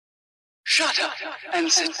Shut up and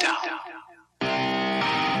sit down.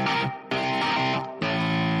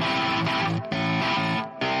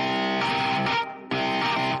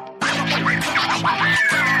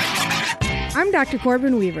 I'm Dr.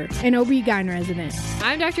 Corbin Weaver, an OB-GYN resident.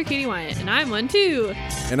 I'm Dr. Katie Wyatt, and I'm one too.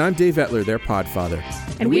 And I'm Dave Etler, their podfather.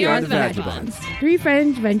 And we are the Vagabonds. Three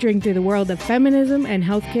friends venturing through the world of feminism and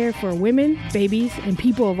healthcare for women, babies, and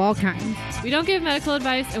people of all kinds. We don't give medical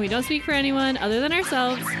advice, and we don't speak for anyone other than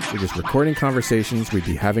ourselves. We're just recording conversations we'd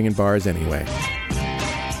be having in bars anyway.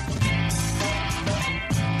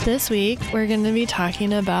 This week, we're going to be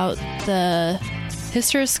talking about the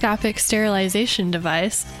hysteroscopic sterilization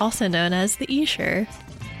device, also known as the Essure.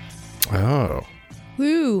 Oh.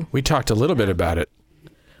 Woo! We talked a little bit about it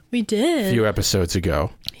We a did. few episodes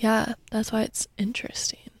ago. Yeah, that's why it's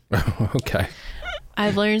interesting. Okay.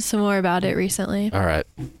 I've learned some more about it recently. All right.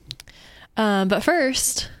 But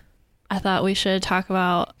first, I thought we should talk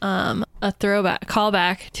about a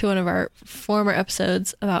callback to one of our former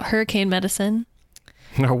episodes about hurricane medicine.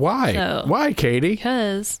 Now, why? So- Why, Katie?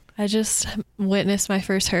 Because I just witnessed my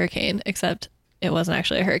first hurricane, except it wasn't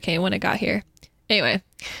actually a hurricane when it got here. Anyway,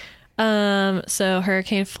 so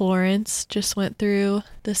Hurricane Florence just went through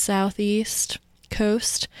the southeast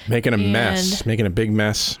coast. Making a mess. Making a big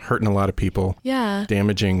mess. Hurting a lot of people. Yeah.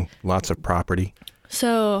 Damaging lots of property.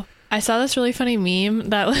 So I saw this really funny meme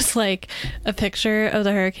that was like a picture of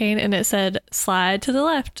the hurricane and it said, slide to the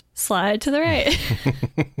left, slide to the right.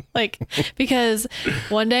 Like, because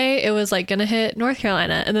one day it was like going to hit North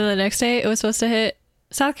Carolina, and then the next day it was supposed to hit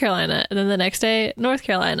South Carolina, and then the next day North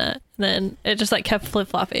Carolina, and then it just like kept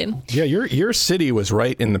flip-flopping. Yeah, your city was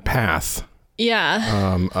right in the path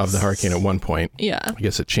of the hurricane at one point. Yeah. I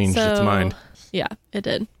guess it changed its mind. Yeah, it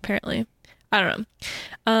did, apparently. I don't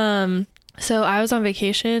know. So I was on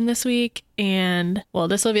vacation this week, and well,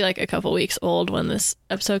 this will be like a couple weeks old when this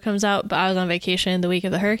episode comes out, but I was on vacation the week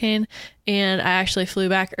of the hurricane, and I actually flew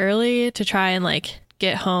back early to try and like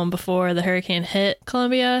get home before the hurricane hit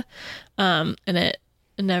Columbia. And it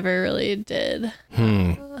never really did.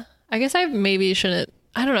 I guess I maybe shouldn't.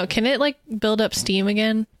 I don't know. Can it like build up steam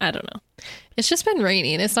again? I don't know. It's just been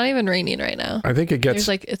raining. It's not even raining right now. I think it gets There's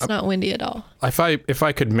like, it's not windy at all. If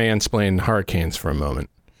I could mansplain hurricanes for a moment.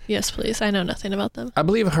 Yes, please. I know nothing about them. I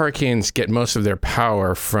believe hurricanes get most of their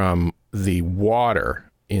power from the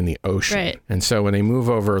water in the ocean. Right. And so when they move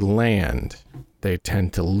over land, they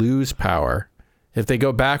tend to lose power. If they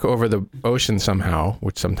go back over the ocean somehow,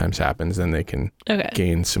 which sometimes happens, then they can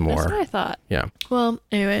gain some more. That's what I thought. Yeah. Well,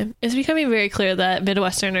 anyway, it's becoming very clear that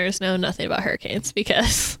Midwesterners know nothing about hurricanes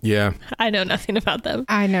because I know nothing about them.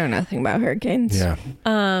 I know nothing about hurricanes. Yeah.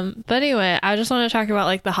 But anyway, I just want to talk about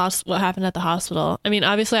like what happened at the hospital. I mean,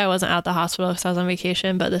 obviously I wasn't at the hospital because I was on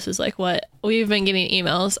vacation, but this is like what we've been getting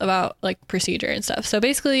emails about, like procedure and stuff. So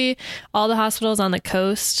basically all the hospitals on the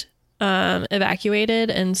coast evacuated,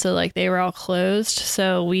 and so like they were all closed.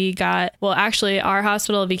 So actually our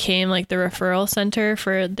hospital became like the referral center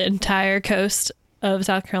for the entire coast of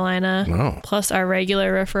South Carolina, plus our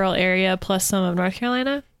regular referral area, plus some of North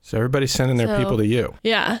Carolina. So everybody's sending their people to you.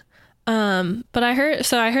 Yeah. But I heard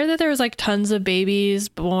that there was like tons of babies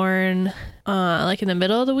born like in the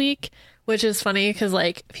middle of the week, which is funny because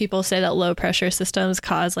like people say that low pressure systems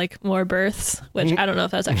cause like more births, which I don't know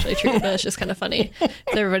if that's actually true, but it's just kind of funny.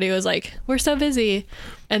 Everybody was like, we're so busy.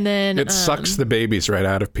 And then it sucks the babies right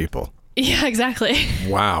out of people. Yeah, exactly.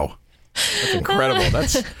 Wow. That's incredible.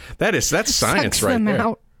 That's science right there.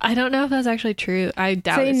 Out. I don't know if that's actually true. I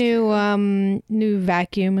doubt Say it's new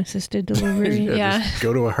vacuum assisted delivery. Yeah. Just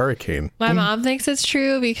go to a hurricane. My mom thinks it's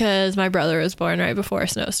true because my brother was born right before a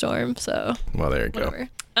snowstorm. So Well, there you whatever.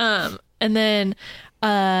 go. And then,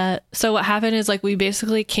 so what happened is like we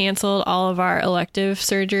basically canceled all of our elective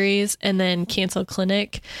surgeries and then canceled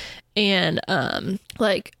clinic, and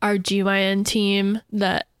like our GYN team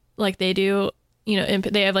that like they do, you know,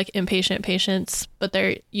 they have like inpatient patients, but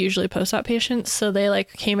they're usually post-op patients. So they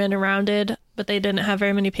like came in and rounded, but they didn't have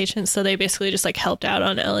very many patients. So they basically just like helped out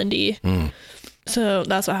on L&D. So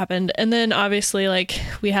that's what happened. And then obviously like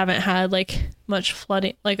we haven't had like much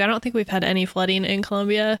flooding. Like I don't think we've had any flooding in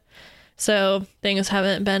Columbia. So things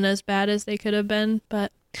haven't been as bad as they could have been,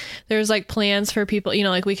 but there's like plans for people, you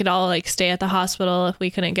know, like we could all like stay at the hospital if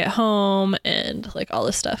we couldn't get home and like all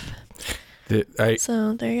this stuff.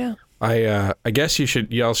 So there you go. I guess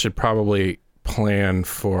y'all should probably plan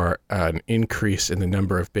for an increase in the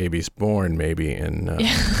number of babies born maybe in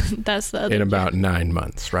that's the other in about 9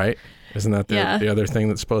 months, right? Isn't that the other thing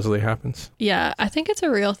that supposedly happens? Yeah, I think it's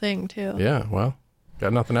a real thing too. Yeah, well,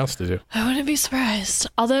 got nothing else to do. I wouldn't be surprised.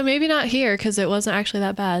 Although maybe not here because it wasn't actually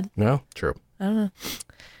that bad. No, true. I don't know.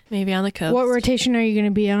 Maybe on the coast. What rotation are you going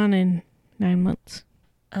to be on in 9 months.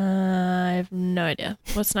 I have no idea.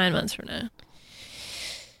 What's 9 months from now?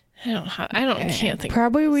 Can't think.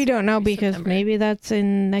 Probably we don't know because maybe that's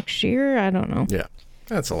in next year. I don't know. Yeah,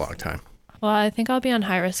 that's a long time. Well, I think I'll be on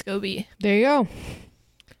high risk OB. There you go.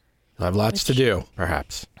 I'll have lots to do,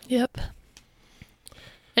 perhaps. Yep.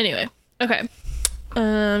 Anyway, okay.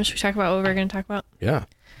 Should we talk about what we're going to talk about? Yeah.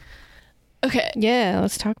 Okay. Yeah,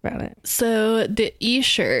 let's talk about it. So the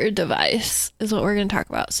Essure device is what we're going to talk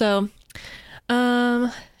about. So,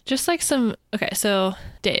 just like so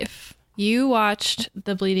Dave, you watched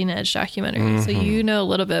the Bleeding Edge documentary, so you know a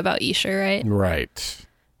little bit about Essure, right? Right.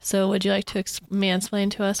 So would you like to mansplain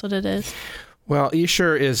to us what it is? Well,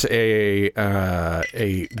 Essure is a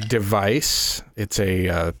device. It's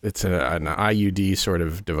an IUD sort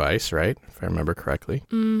of device, right? If I remember correctly.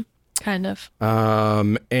 Kind of.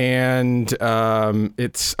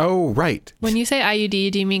 It's right. When you say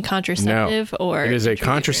IUD, do you mean contraceptive or? It is a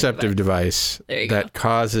contraceptive device that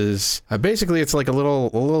causes basically it's like a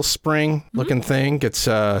little spring looking thing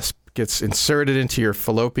gets inserted into your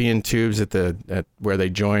fallopian tubes at where they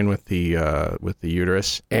join with the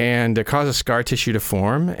uterus, and it causes scar tissue to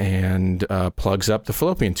form and plugs up the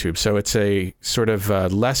fallopian tube. So it's a sort of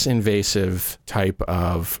less invasive type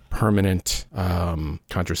of permanent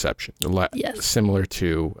contraception, similar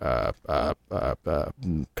to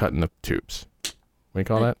cutting the tubes. What do you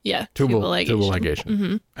call that? Yeah, tubal ligation.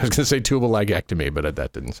 Mm-hmm. I was going to say tubal ligectomy, but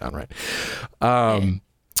that didn't sound right.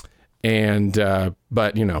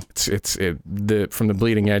 But from the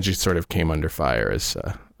Bleeding Edge, it sort of came under fire as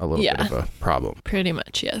a little bit of a problem. Pretty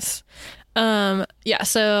much, yes.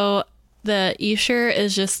 So the Essure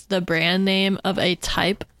is just the brand name of a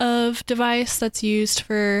type of device that's used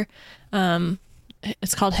for,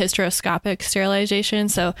 it's called hysteroscopic sterilization.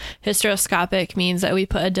 So hysteroscopic means that we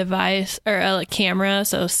put a device or a camera.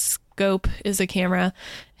 So scope is a camera.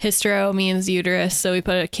 Hystero means uterus. So we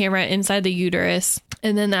put a camera inside the uterus.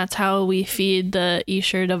 And then that's how we feed the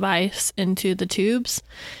Essure device into the tubes.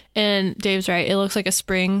 And Dave's right. It looks like a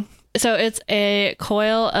spring. So it's a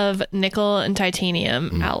coil of nickel and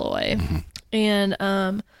titanium alloy. Mm-hmm.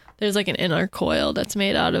 And there's like an inner coil that's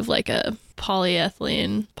made out of like a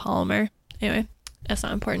polyethylene polymer. Anyway, that's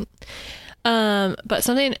not important. But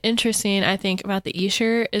something interesting, I think, about the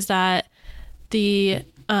Essure is that the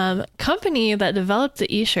company that developed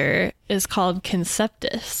the Essure is called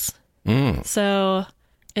Conceptus. So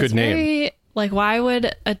it's good name. Very, like, why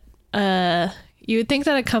would you would think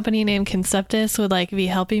that a company named Conceptus would like be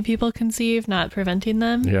helping people conceive, not preventing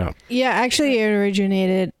them? Yeah. Yeah, actually it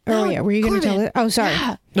originated. Were you going to tell it? Oh, sorry.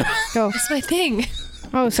 Yeah. Go. That's my thing.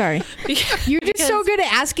 Oh, sorry. You're just so good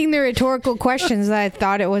at asking the rhetorical questions that I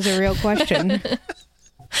thought it was a real question.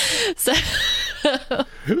 So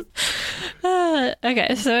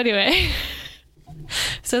okay, so anyway.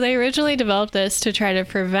 So they originally developed this to try to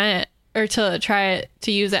prevent or to try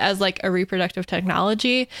to use it as like a reproductive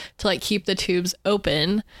technology to like keep the tubes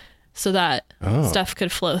open so that stuff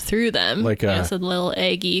could flow through them. Like so the little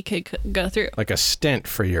eggy could go through. Like a stent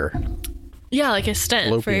for your like a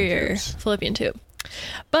stent for your fallopian tube.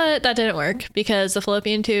 But that didn't work because the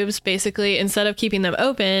fallopian tubes basically, instead of keeping them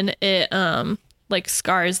open, it like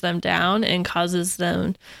scars them down and causes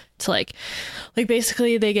them to like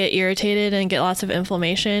basically they get irritated and get lots of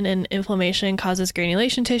inflammation, and inflammation causes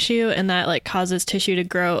granulation tissue, and that like causes tissue to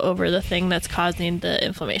grow over the thing that's causing the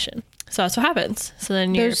inflammation. So that's what happens. So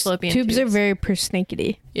then your fallopian tubes are very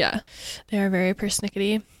persnickety. Yeah, they are very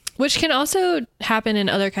persnickety, which can also happen in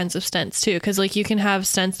other kinds of stents too, because like you can have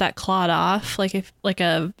stents that clot off, like if like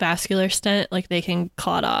a vascular stent, like they can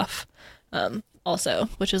clot off also,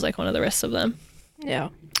 which is like one of the risks of them. Yeah.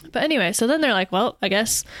 But anyway, so then they're like, well, I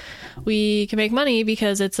guess we can make money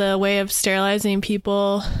because it's a way of sterilizing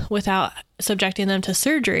people without subjecting them to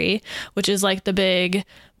surgery, which is like the big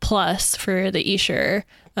plus for the Essure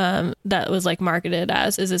that was like marketed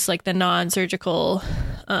as, is it's like the non-surgical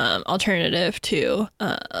alternative to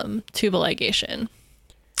tubal ligation.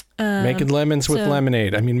 Making lemons with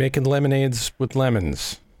lemonade. I mean, making lemonades with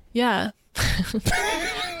lemons. Yeah.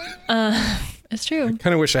 It's true. I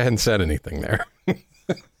kind of wish I hadn't said anything there.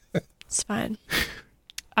 It's fine.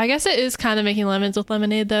 I guess it is kind of making lemons with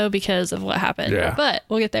lemonade though, because of what happened. Yeah. But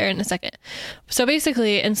we'll get there in a second. So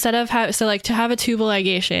basically, instead of to have a tubal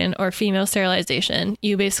ligation or female sterilization,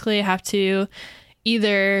 you basically have to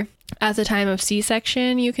either at the time of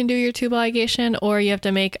C-section, you can do your tubal ligation, or you have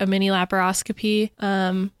to make a mini laparoscopy,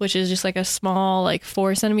 which is just like a small, like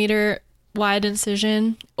 4 centimeter wide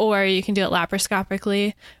incision, or you can do it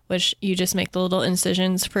laparoscopically, which you just make the little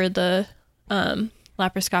incisions for the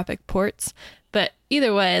laparoscopic ports. But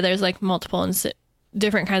either way, there's like multiple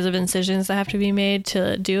different kinds of incisions that have to be made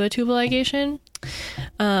to do a tubal ligation.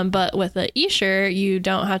 But with the Essure, you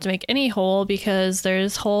don't have to make any hole because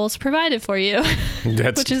there's holes provided for you,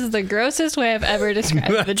 which is the grossest way I've ever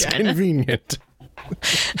described That's vagina. Convenient.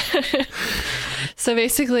 So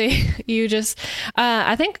basically, you just,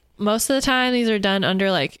 I think most of the time these are done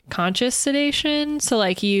under like conscious sedation. So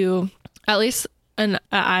like you, at least in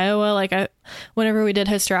Iowa, like whenever we did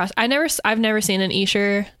hysteroscopy, I've never seen an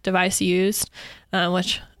Essure device used,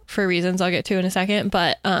 which for reasons I'll get to in a second,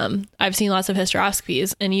 but I've seen lots of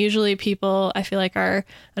hysteroscopies, and usually people I feel like are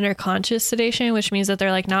under conscious sedation, which means that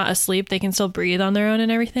they're like not asleep, they can still breathe on their own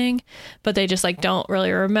and everything, but they just like don't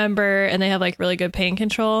really remember, and they have like really good pain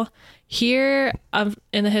control. Here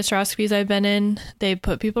in the hysteroscopies I've been in, they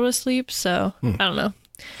put people to sleep, so I don't know.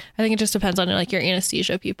 I think it just depends on like your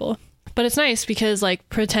anesthesia people. But it's nice because like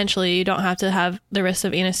potentially you don't have to have the risk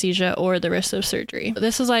of anesthesia or the risk of surgery.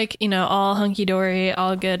 This is like, you know, all hunky-dory,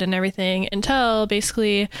 all good and everything until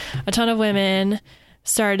basically a ton of women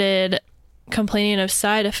started complaining of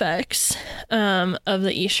side effects of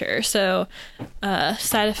the Essure. So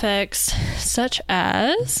side effects such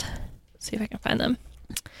as, let's see if I can find them.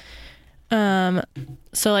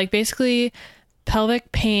 So like basically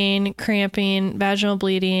pelvic pain, cramping, vaginal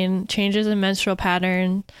bleeding, changes in menstrual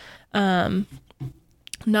pattern,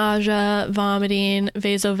 nausea, vomiting,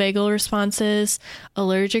 vasovagal responses,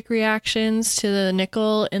 allergic reactions to the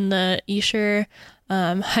nickel in the Essure,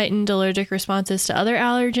 heightened allergic responses to other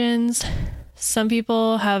allergens. Some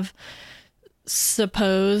people have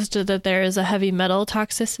supposed that there is a heavy metal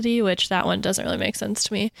toxicity, which that one doesn't really make sense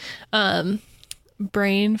to me.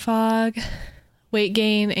 Brain fog, weight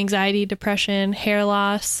gain, anxiety, depression, hair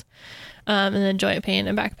loss, and then joint pain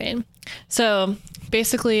and back pain. So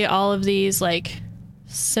basically all of these like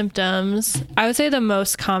symptoms, I would say the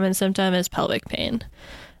most common symptom is pelvic pain.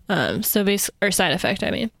 Or side effect,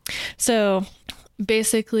 I mean. So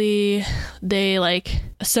basically they like,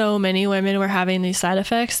 so many women were having these side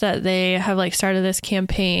effects that they have like started this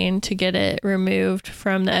campaign to get it removed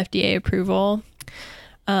from the FDA approval.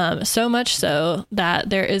 So much so that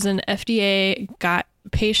there is an FDA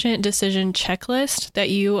patient decision checklist that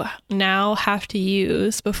you now have to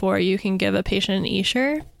use before you can give a patient an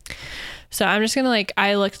Essure. So I'm just gonna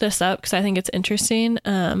I looked this up because I think it's interesting.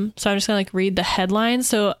 So I'm just gonna read the headlines.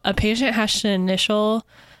 So a patient has to initial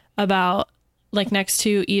about next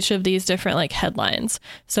to each of these different headlines.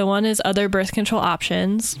 So one is other birth control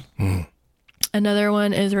options. Another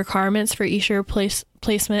one is requirements for Essure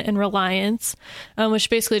placement and reliance, which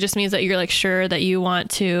basically just means that you're sure that you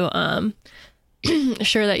want to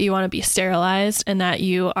be sterilized and that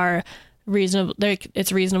you are reasonable.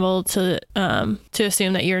 It's reasonable to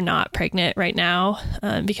assume that you're not pregnant right now,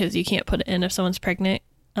 because you can't put it in if someone's pregnant,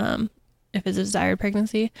 if it's a desired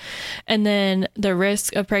pregnancy. And then the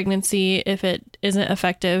risk of pregnancy if it isn't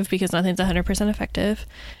effective, because nothing's 100% effective.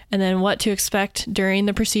 And then what to expect during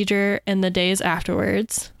the procedure and the days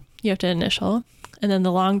afterwards, you have to initial. And then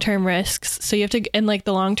the long-term risks. So you have to, and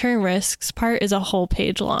the long-term risks part is a whole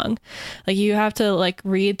page long. You have to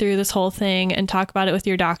read through this whole thing and talk about it with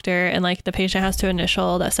your doctor. And the patient has to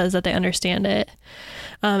initial that says that they understand it.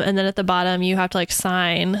 And then at the bottom, you have to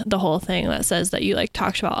sign the whole thing that says that you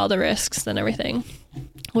talked about all the risks and everything,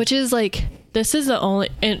 which is this is the only,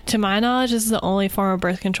 to my knowledge, this is the only form of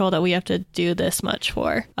birth control that we have to do this much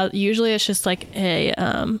for. Usually it's just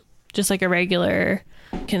a regular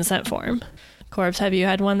consent form. Corbs, have you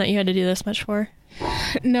had one that you had to do this much for?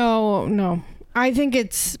 No. I think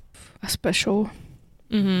it's a special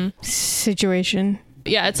situation.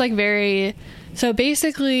 Yeah, it's very... So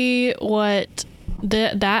basically what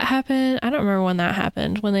that happened, I don't remember when that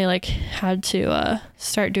happened, when they had to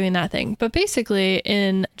start doing that thing. But basically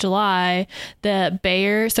in July,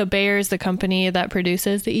 Bayer is the company that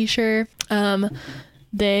produces the Essure,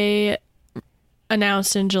 they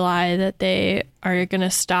announced in July that they are going to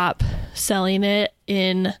stop selling it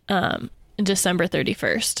in December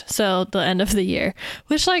 31st. So the end of the year,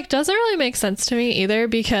 which doesn't really make sense to me either,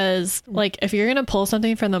 because if you're going to pull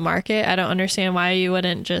something from the market, I don't understand why you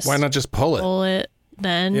wouldn't just... Why not just pull it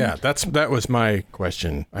then? Yeah, that was my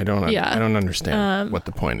question. I don't understand what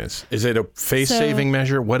the point is. Is it a face-saving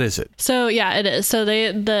measure? What is it? So yeah, it is. So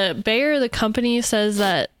the Bayer, the company, says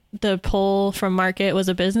that the pull from market was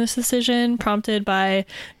a business decision prompted by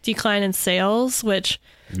decline in sales, which,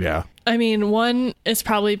 I mean, one is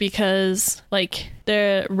probably because like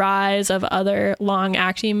the rise of other long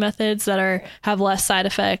acting methods that have less side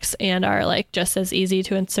effects and are like just as easy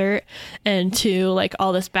to insert, and two, like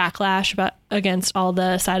all this backlash against all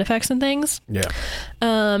the side effects and things. Yeah.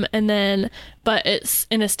 And then, but it's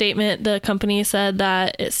in a statement, the company said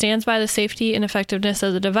that it stands by the safety and effectiveness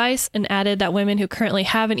of the device, and added that women who currently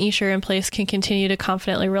have an Essure in place can continue to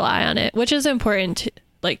confidently rely on it, which is important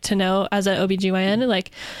to know as an OBGYN,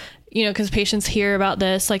 like, you know, because patients hear about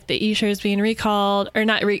this, like the Essure is being recalled or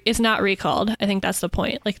not. It's not recalled. I think that's the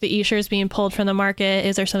point. Like the Essure is being pulled from the market.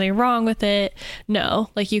 Is there something wrong with it? No,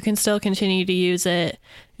 like you can still continue to use it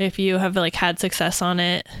if you have like had success on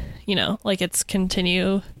it, you know, like it's going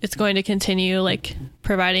to continue like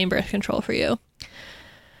providing birth control for you.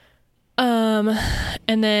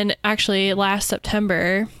 And then actually last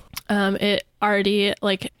September, it already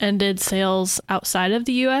like ended sales outside of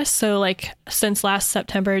the US. So like since last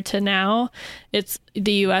September to now,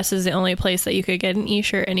 the US is the only place that you could get an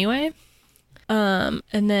Essure anyway. And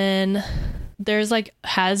then there's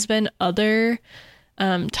has been other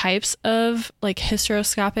types of like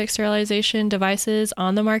hysteroscopic sterilization devices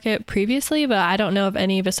on the market previously, but I don't know of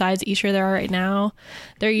any besides Essure there are right now.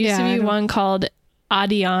 There used to be one called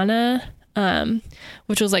Adiana,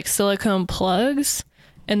 which was like silicone plugs,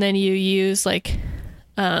 and then you use like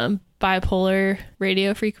bipolar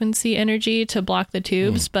radio frequency energy to block the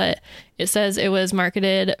tubes, but it says it was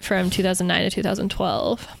marketed from 2009 to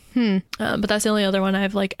 2012. But that's the only other one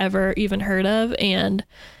I've like ever even heard of, and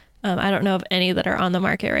I don't know of any that are on the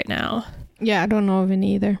market right now. Yeah, I don't know of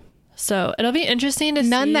any either. So it'll be interesting to see.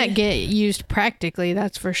 None that get used practically,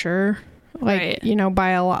 that's for sure. Like, you know,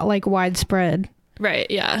 by a lot, like widespread. Right,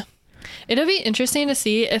 yeah. It'll be interesting to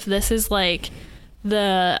see if this is like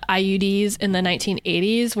the IUDs in the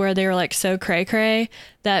 1980s where they were like so cray-cray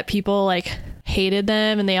that people like hated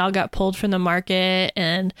them and they all got pulled from the market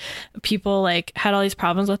and people like had all these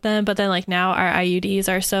problems with them. But then like now our IUDs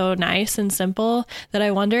are so nice and simple that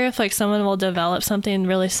I wonder if like someone will develop something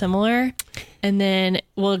really similar and then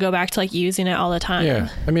we'll go back to like using it all the time. Yeah.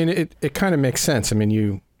 I mean, it kind of makes sense. I mean,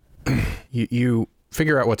 you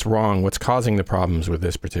figure out what's wrong, what's causing the problems with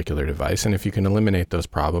this particular device. And if you can eliminate those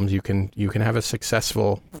problems, you can have a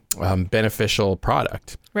successful, beneficial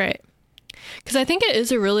product. Right. Because I think it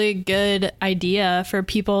is a really good idea for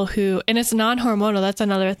people who, and it's non-hormonal. That's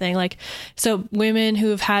another thing. Like, so women who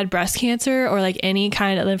have had breast cancer or like any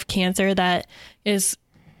kind of cancer that is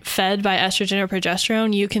fed by estrogen or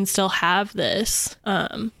progesterone, you can still have this,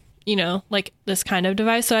 you know, like this kind of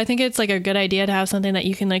device. So I think it's like a good idea to have something that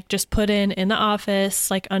you can like just put in the office,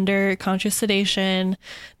 like under conscious sedation.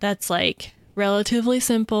 That's like relatively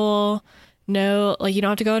simple. No, like you don't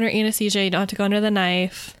have to go under anesthesia. You don't have to go under the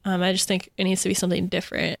knife. I just think it needs to be something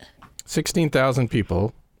different. 16,000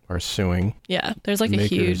 people are suing. Yeah, there's like a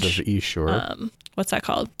huge of Essure. What's that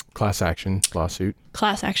called? Class action lawsuit.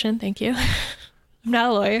 Class action. Thank you. I'm not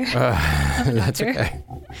a lawyer. That's okay.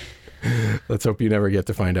 Let's hope you never get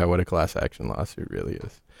to find out what a class action lawsuit really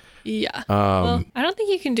is. Yeah. Well, I don't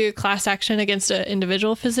think you can do class action against an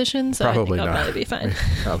indivial phison, so probably I think not. that'll probably be fine.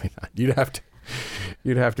 Probably not.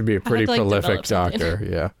 You'd have to be a pretty prolific doctor.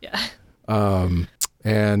 Yeah. Yeah.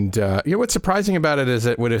 And you know what's surprising about it is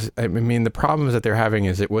that the problems that they're having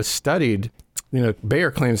is it was studied. You know,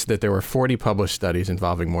 Bayer claims that there were 40 published studies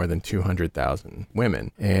involving more than 200,000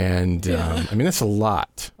 women. And I mean, that's a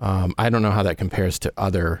lot. I don't know how that compares to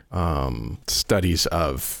other studies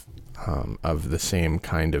of the same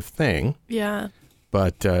kind of thing. Yeah.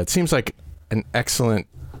 But it seems like an excellent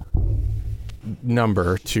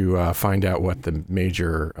number to find out what the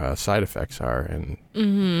major side effects are.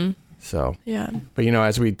 And so, yeah. But, you know,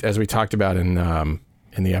 as we talked about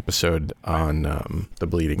in the episode on the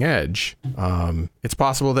bleeding edge, it's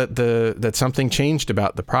possible that something changed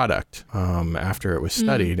about the product after it was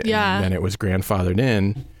studied, and then it was grandfathered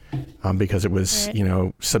in because it was you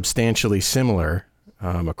know, substantially similar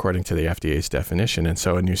according to the FDA's definition, and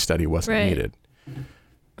so a new study wasn't needed.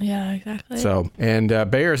 Yeah, exactly. So, and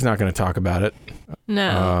Bayer's not going to talk about it.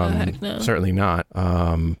 No, heck no. Certainly not.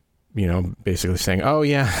 You know, basically saying, "Oh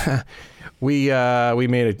yeah, we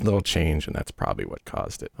made a little change, and that's probably what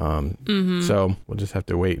caused it." So we'll just have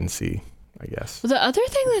to wait and see, I guess. The other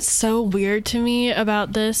thing that's so weird to me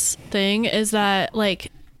about this thing is that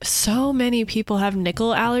like so many people have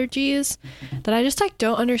nickel allergies that I just like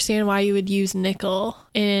don't understand why you would use nickel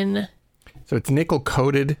in. So it's nickel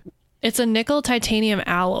coated. It's a nickel titanium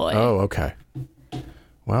alloy. Oh, okay.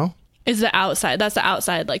 Well, is the outside. That's the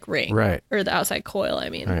outside like ring. Right. Or the outside coil, I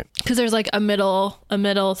mean. Right. Because there's like a middle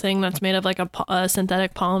thing that's made of like a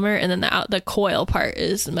synthetic polymer, and then the coil part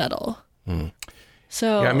is metal.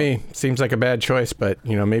 So Yeah, me seems like a bad choice, but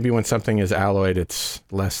maybe when something is alloyed, it's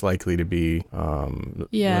less likely to be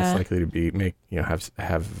have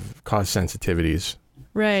cause sensitivities.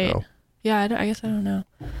 Right. So. Yeah, I guess I don't know.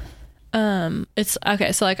 It's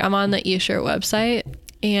okay. So like I'm on the Essure website,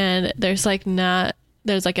 and there's like a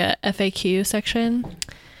FAQ section,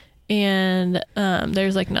 and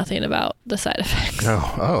there's like nothing about the side effects.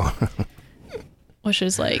 Oh. Which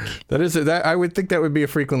is like that I would think that would be a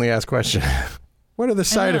frequently asked question. What are the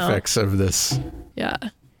side effects of this? Yeah.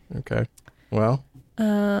 Okay. Well,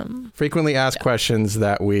 frequently asked questions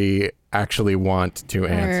that we actually want to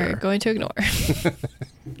answer. We're going to ignore.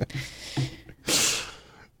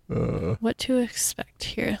 What to expect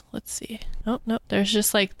here? Let's see. Oh, no. There's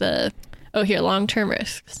just like here, long-term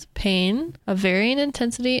risks. Pain of varying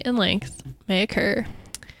intensity and length may occur.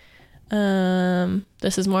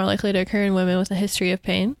 This is more likely to occur in women with a history of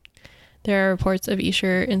pain. There are reports of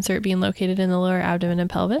Essure insert being located in the lower abdomen and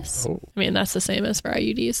pelvis. Oh. I mean, that's the same as for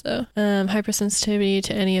IUDs, though. Hypersensitivity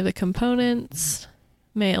to any of the components.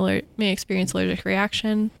 May experience allergic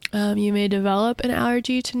reaction. You may develop an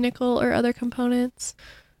allergy to nickel or other components.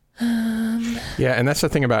 Yeah, and that's the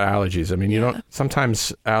thing about allergies. I mean, you're not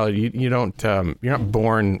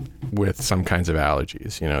born with some kinds of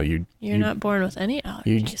allergies. You're not born with any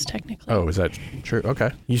allergies, technically. Oh, is that true?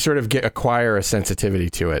 Okay. You sort of acquire a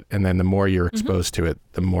sensitivity to it, and then the more you're exposed to it,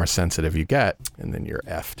 the more sensitive you get, and then you're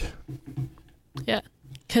effed. Yeah,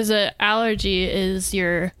 because an allergy is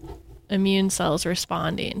your immune cells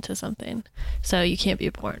responding to something, so you can't be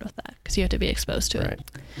born with that because you have to be exposed to it. Right.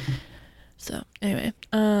 So anyway,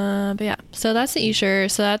 but yeah, so that's the Essure.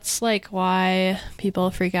 So that's like why people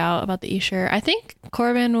freak out about the Essure. I think,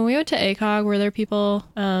 Corbin, when we went to ACOG, were there people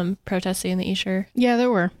protesting the Essure? Yeah, there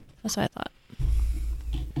were. That's what I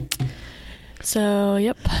thought. So,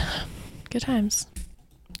 yep, good times.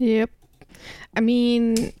 Yep. I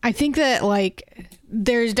mean, I think that like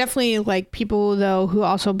there's definitely like people though who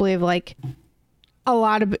also believe like a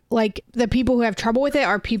lot of like the people who have trouble with it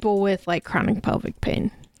are people with like chronic pelvic pain.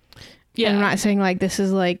 Yeah, and I'm not saying like this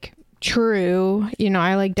is like true.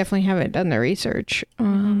 I like definitely haven't done the research.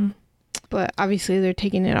 But obviously they're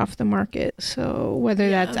taking it off the market. So whether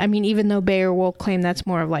that's, I mean, even though Bayer will claim that's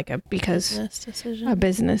more of like a business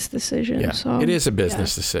decision. Yeah, so it is a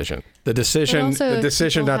business decision. The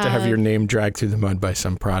decision not to have your name dragged through the mud by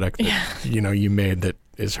some product that you made that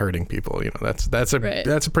is hurting people. That's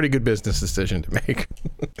a pretty good business decision to make.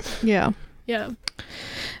 Yeah. Yeah.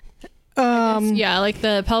 Like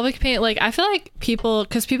the pelvic pain, like I feel like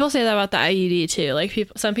because people say that about the IUD too. Like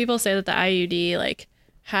some people say that the IUD like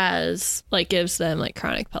gives them like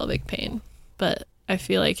chronic pelvic pain, but I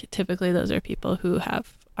feel like typically those are people who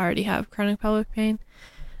already have chronic pelvic pain.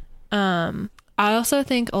 I also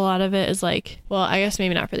think a lot of it is like, well, I guess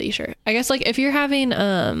maybe not for the Essure. I guess like if you're having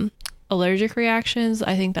allergic reactions,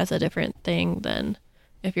 I think that's a different thing than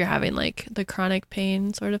if you're having like the chronic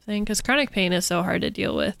pain sort of thing, because chronic pain is so hard to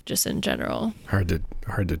deal with just in general. Hard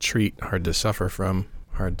to treat, hard to suffer from,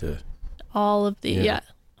 hard to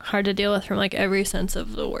deal with from like every sense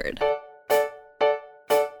of the word.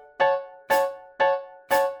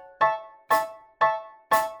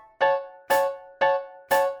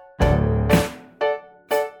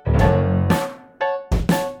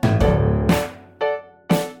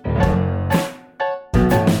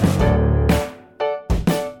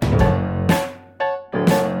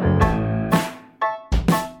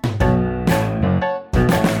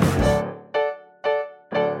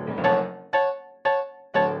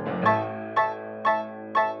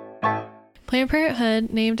 Planned Parenthood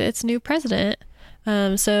named its new president.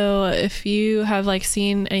 So if you have like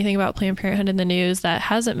seen anything about Planned Parenthood in the news that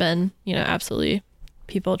hasn't been, absolutely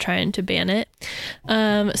people trying to ban it.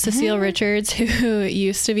 Cecile Richards, who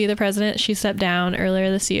used to be the president, she stepped down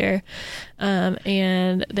earlier this year.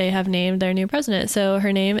 And they have named their new president. So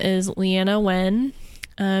her name is Leanna Wen.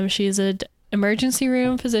 She's an emergency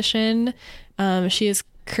room physician. She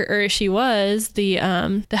was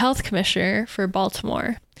the health commissioner for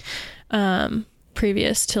Baltimore.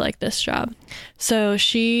 Previous to like this job. So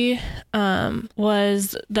she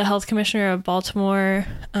was the health commissioner of Baltimore.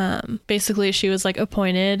 Basically she was like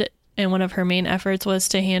appointed, and one of her main efforts was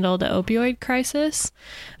to handle the opioid crisis.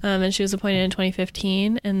 And she was appointed in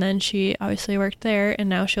 2015, and then she obviously worked there, and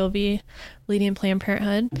now she'll be leading Planned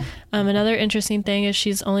Parenthood. Another interesting thing is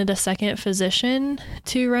she's only the second physician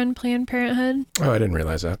to run Planned Parenthood. Oh, I didn't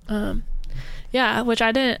realize that. Yeah, which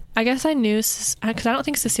I didn't. I guess I knew because I don't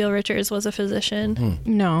think Cecile Richards was a physician.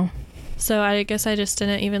 No. So I guess I just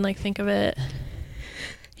didn't even like think of it.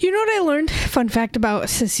 You know what I learned? Fun fact about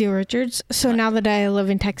Cecile Richards. So now that I live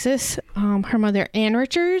in Texas, her mother, Ann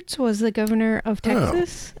Richards, was the governor of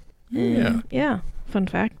Texas. Yeah. Fun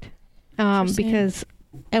fact. Because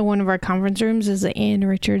at one of our conference rooms is the Ann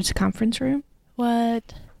Richards conference room.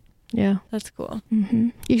 What? Yeah. That's cool. Mm-hmm.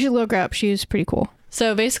 You should look her up. She was pretty cool.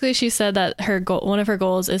 So basically, she said that one of her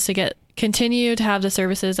goals is to continue to have the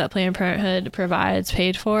services that Planned Parenthood provides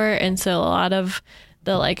paid for. And so a lot of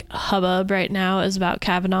the like hubbub right now is about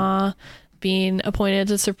Kavanaugh being appointed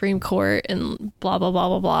to the Supreme Court and blah, blah, blah,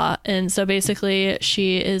 blah, blah. And so basically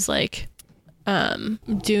she is like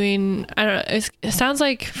doing, I don't know, it sounds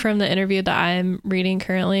like from the interview that I'm reading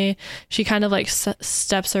currently, she kind of like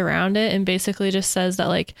steps around it and basically just says that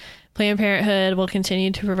like Planned Parenthood will continue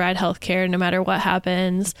to provide health care no matter what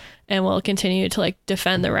happens, and will continue to like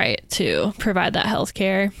defend the right to provide that health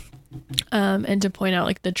care, and to point out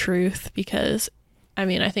like the truth, because I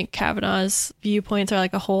mean, I think Kavanaugh's viewpoints are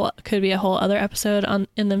like could be a whole other episode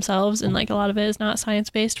in themselves, and like a lot of it is not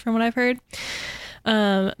science-based from what I've heard.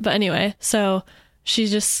 But anyway, so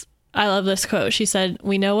I love this quote. She said,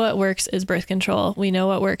 "We know what works is birth control. We know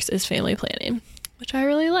what works is family planning," which I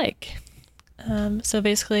really like. So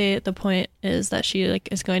basically the point is that she like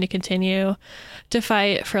is going to continue to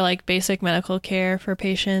fight for like basic medical care for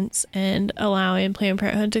patients and allowing Planned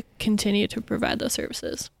Parenthood to continue to provide those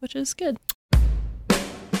services, which is good.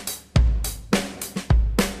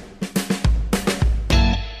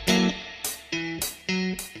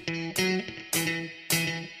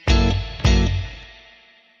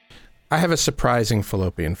 I have a surprising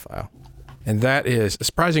fallopian file, and that is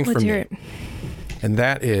surprising for me. And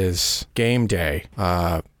that is game day,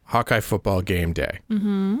 Hawkeye football game day.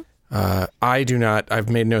 Mm-hmm. I've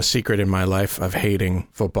made no secret in my life of hating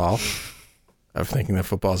football, of thinking that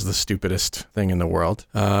football is the stupidest thing in the world.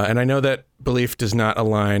 And I know that belief does not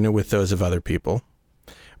align with those of other people.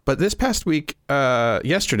 But this past week,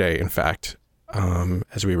 yesterday, in fact,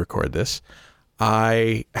 as we record this,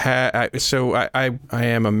 I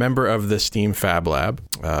am a member of the STEAM Fab Lab,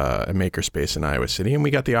 a makerspace in Iowa City, and we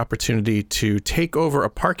got the opportunity to take over a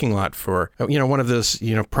parking lot for, one of those,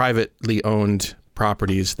 privately owned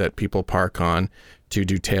properties that people park on to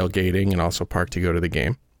do tailgating and also park to go to the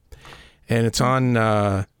game. And it's on,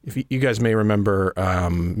 if you guys may remember,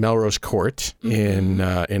 Melrose Court in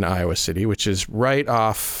Iowa City, which is right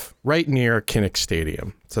near Kinnick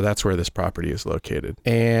Stadium. So that's where this property is located.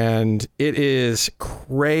 And it is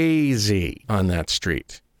crazy on that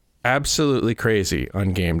street. Absolutely crazy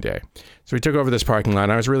on game day. So we took over this parking lot,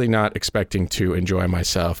 and I was really not expecting to enjoy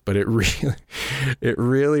myself, but it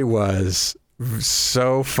really was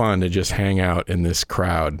so fun to just hang out in this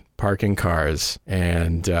crowd, parking cars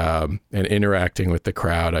and interacting with the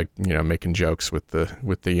crowd. Making jokes with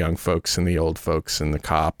the young folks and the old folks and the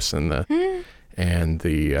cops and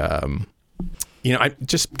I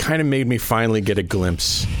just kind of made me finally get a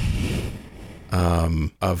glimpse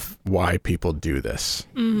of why people do this.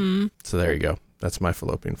 Mm-hmm. So there you go. That's my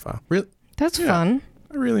fallopian file. Really, that's fun.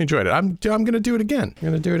 I really enjoyed it. I'm going to do it again.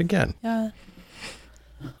 Yeah.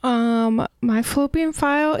 My fallopian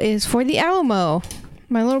file is for the Alamo.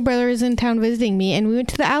 My little brother is in town visiting me, and we went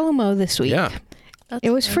to the Alamo this week. Yeah. It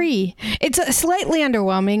was free. It's slightly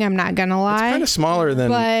underwhelming, I'm not gonna lie. It's kind of smaller than...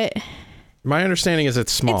 But my understanding is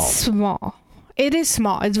it's small. It's small. It is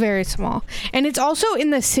small. It's very small. And it's also in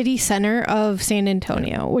the city center of San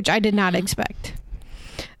Antonio, which I did not expect.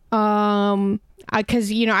 Because,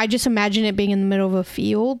 I just imagine it being in the middle of a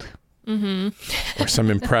field. Mm-hmm. Or some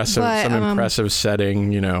impressive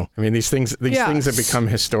setting, I mean, these things that become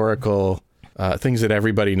historical, things that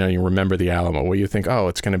everybody you remember the Alamo, where you think, oh,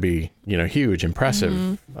 it's going to be, huge,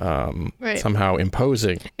 impressive, somehow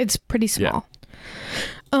imposing. It's pretty small.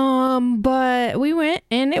 Yeah. But we went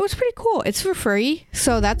and it was pretty cool. It's for free,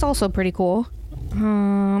 so that's also pretty cool.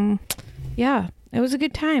 Yeah, it was a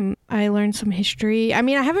good time. I learned some history. I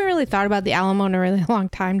mean, I haven't really thought about the Alamo in a really long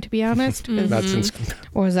time, to be honest. Not since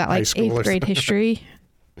what was that, like 8th grade history?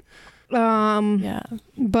 Yeah.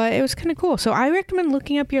 But it was kind of cool. So I recommend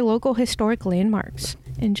looking up your local historic landmarks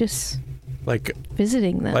and just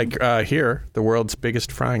visiting them. Like here, the world's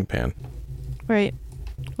biggest frying pan. Right.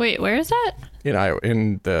 Wait, where is that? In Iowa,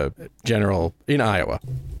 in Iowa.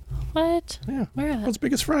 What? Yeah. Where is that? World's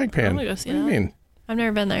biggest frying pan. I'm gonna go see what do you mean? I've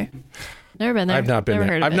never been there. Never been there. I've not been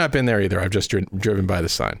Never there. I've not been there either. I've just driven by the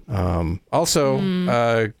sign. Also,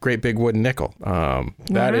 great big wooden nickel.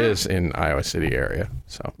 That is in Iowa City area,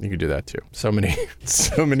 so you could do that too. So many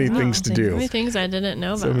things to do. So many things I didn't know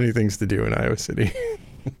about. So many things to do in Iowa City.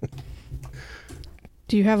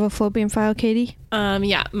 Do you have a fallopian file, Katie?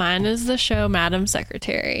 Yeah, mine is the show Madam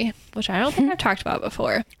Secretary, which I don't think I've talked about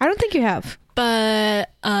before. I don't think you have. But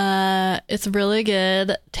it's really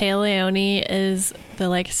good. Taya Leone is the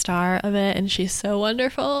like star of it, and she's so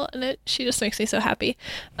wonderful, and she just makes me so happy.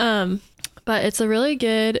 But it's a really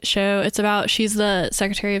good show. It's about, she's the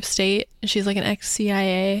Secretary of State, and she's like an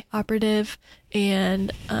ex-CIA operative,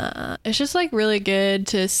 and it's just like really good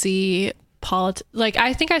to see like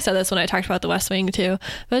I think I said this when I talked about The West Wing too,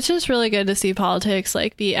 but it's just really good to see politics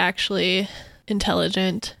like be actually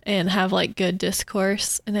intelligent and have like good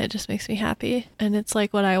discourse, and it just makes me happy. And it's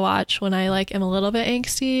like what I watch when I like am a little bit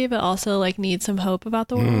angsty but also like need some hope about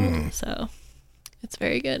the world. So it's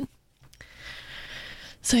very good.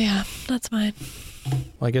 So yeah, that's mine.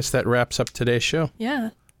 Well, I guess that wraps up today's show. Yeah.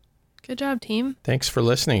 Good job, team. Thanks for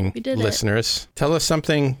listening, listeners. Tell us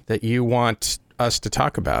something that you want us to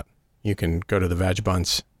talk about. You can go to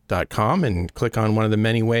thevagabunds.com and click on one of the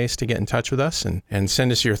many ways to get in touch with us and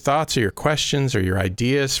send us your thoughts or your questions or your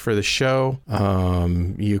ideas for the show.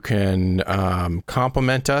 You can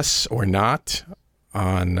compliment us or not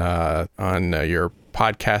on your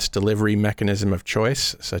podcast delivery mechanism of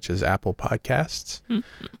choice, such as Apple Podcasts,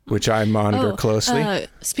 which I monitor closely.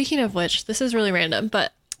 Speaking of which, this is really random,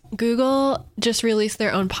 but Google just released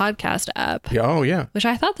their own podcast app. Oh, yeah. Which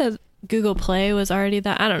I thought that Google Play was already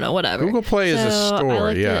that. I don't know, whatever. Google Play is a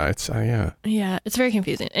store. Yeah, Yeah, it's very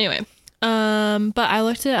confusing. Anyway, but I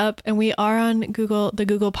looked it up, and we are on the Google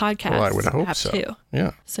Podcast well, I would hope app so. too.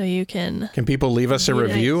 Yeah. So you can. Can people leave us a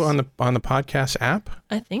review on the podcast app?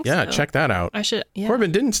 I think so. Yeah, so. check that out. I should. Yeah.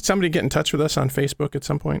 Corbin, didn't somebody get in touch with us on Facebook at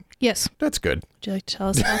some point? Yes. That's good. Would you like to tell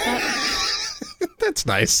us about that? That's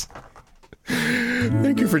nice.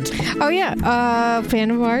 Thank you for. Oh yeah, a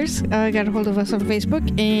fan of ours got a hold of us on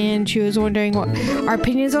Facebook, and she was wondering what our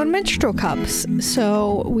opinions on menstrual cups.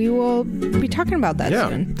 So we will be talking about that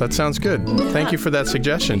soon. Yeah, that sounds good. Thank you for that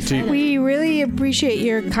suggestion. We really appreciate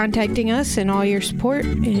your contacting us and all your support,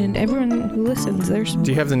 and everyone who listens.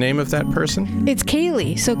 Do you have the name of that person? It's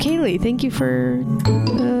Kaylee. So Kaylee, thank you for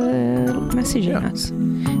messaging us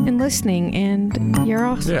and listening, and you're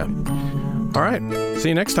awesome. Yeah. All right. See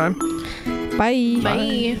you next time. Bye.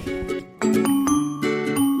 Bye.